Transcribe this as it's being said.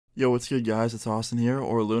Yo, what's good, guys? It's Austin here,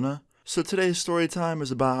 or Luna. So today's story time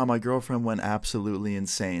is about how my girlfriend went absolutely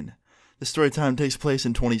insane. This story time takes place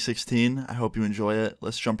in 2016. I hope you enjoy it.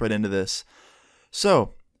 Let's jump right into this.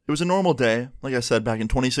 So, it was a normal day, like I said, back in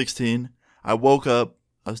 2016. I woke up,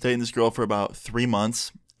 I was dating this girl for about 3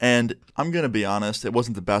 months, and I'm gonna be honest, it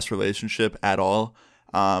wasn't the best relationship at all.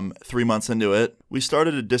 3 months into it, we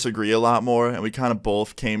started to disagree a lot more, and we kind of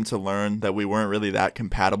both came to learn that we weren't really that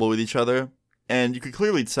compatible with each other. And you could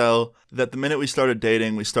clearly tell that the minute we started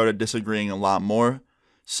dating, we started disagreeing a lot more.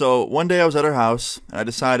 So one day I was at her house, and I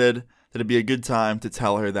decided that it'd be a good time to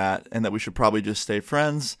tell her that, and that we should probably just stay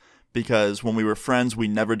friends, because when we were friends, we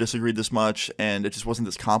never disagreed this much, and it just wasn't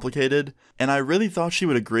this complicated. And I really thought she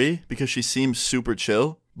would agree, because she seems super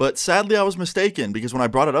chill. But sadly, I was mistaken, because when I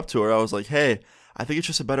brought it up to her, I was like, hey, I think it's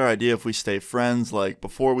just a better idea if we stay friends. Like,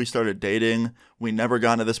 before we started dating, we never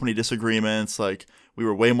got into this many disagreements. Like, we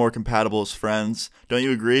were way more compatible as friends. Don't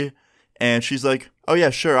you agree? And she's like, oh yeah,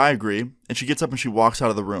 sure, I agree. And she gets up and she walks out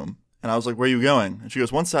of the room. And I was like, where are you going? And she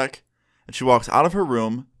goes, one sec. And she walks out of her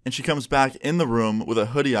room, and she comes back in the room with a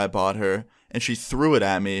hoodie I bought her, and she threw it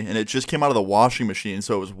at me, and it just came out of the washing machine,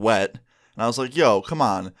 so it was wet. And I was like, yo, come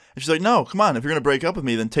on. And she's like, no, come on. If you're going to break up with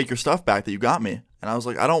me, then take your stuff back that you got me. And I was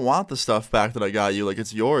like, I don't want the stuff back that I got you. Like,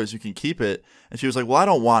 it's yours. You can keep it. And she was like, well, I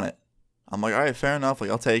don't want it. I'm like, all right, fair enough.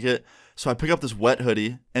 Like, I'll take it. So I pick up this wet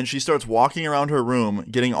hoodie, and she starts walking around her room,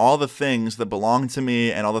 getting all the things that belong to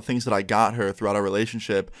me and all the things that I got her throughout our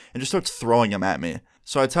relationship, and just starts throwing them at me.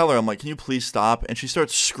 So I tell her, I'm like, can you please stop? And she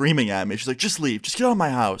starts screaming at me. She's like, just leave. Just get out of my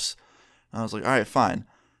house. And I was like, all right, fine.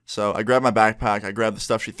 So I grab my backpack, I grab the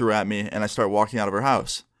stuff she threw at me, and I start walking out of her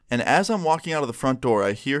house. And as I'm walking out of the front door,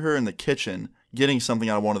 I hear her in the kitchen getting something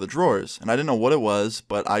out of one of the drawers. And I didn't know what it was,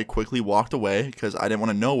 but I quickly walked away because I didn't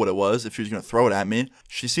want to know what it was if she was going to throw it at me.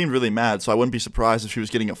 She seemed really mad, so I wouldn't be surprised if she was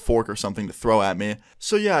getting a fork or something to throw at me.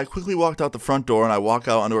 So yeah, I quickly walked out the front door, and I walk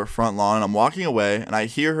out onto her front lawn, and I'm walking away, and I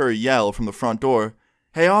hear her yell from the front door,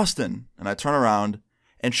 hey, Austin. And I turn around,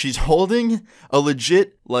 and she's holding a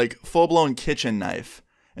legit, like, full-blown kitchen knife.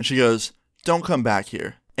 And she goes, don't come back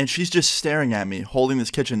here. And she's just staring at me, holding this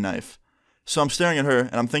kitchen knife. So I'm staring at her,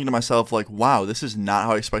 and I'm thinking to myself, like, wow, this is not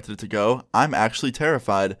how I expected it to go. I'm actually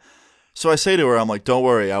terrified. So I say to her, I'm like, don't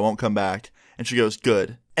worry, I won't come back. And she goes,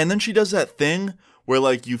 good. And then she does that thing where,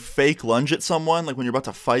 like, you fake lunge at someone, like when you're about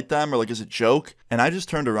to fight them, or like as a joke. And I just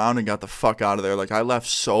turned around and got the fuck out of there. Like, I left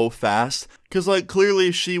so fast. Because, like,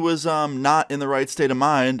 clearly she was not in the right state of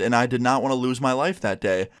mind, and I did not want to lose my life that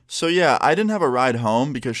day. So yeah, I didn't have a ride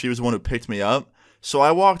home because she was the one who picked me up. So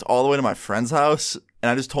I walked all the way to my friend's house,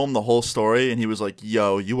 and I just told him the whole story, and he was like,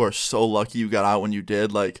 yo, you are so lucky you got out when you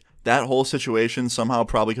did. Like, that whole situation somehow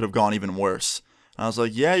probably could have gone even worse. And I was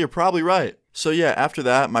like, yeah, you're probably right. So yeah, after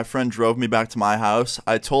that, my friend drove me back to my house.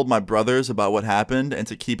 I told my brothers about what happened and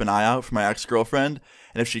to keep an eye out for my ex-girlfriend,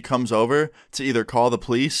 and if she comes over, to either call the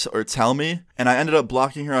police or tell me, and I ended up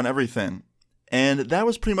blocking her on everything. And that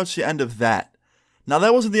was pretty much the end of that. Now,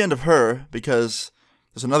 that wasn't the end of her, because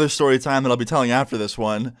there's another story time that I'll be telling after this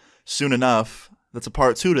one, soon enough. That's a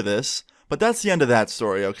part 2 to this. But that's the end of that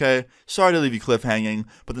story, okay? Sorry to leave you cliffhanging,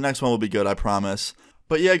 but the next one will be good, I promise.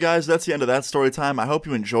 But yeah, guys, that's the end of that story time. I hope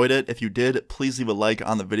you enjoyed it. If you did, please leave a like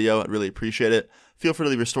on the video. I'd really appreciate it. Feel free to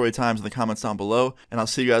leave your story times in the comments down below, and I'll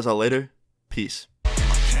see you guys all later. Peace.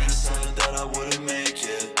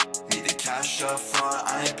 Up front,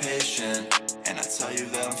 I ain't patient, and I tell you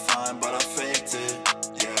that I'm fine, but I faked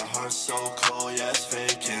it. Yeah, heart so cold.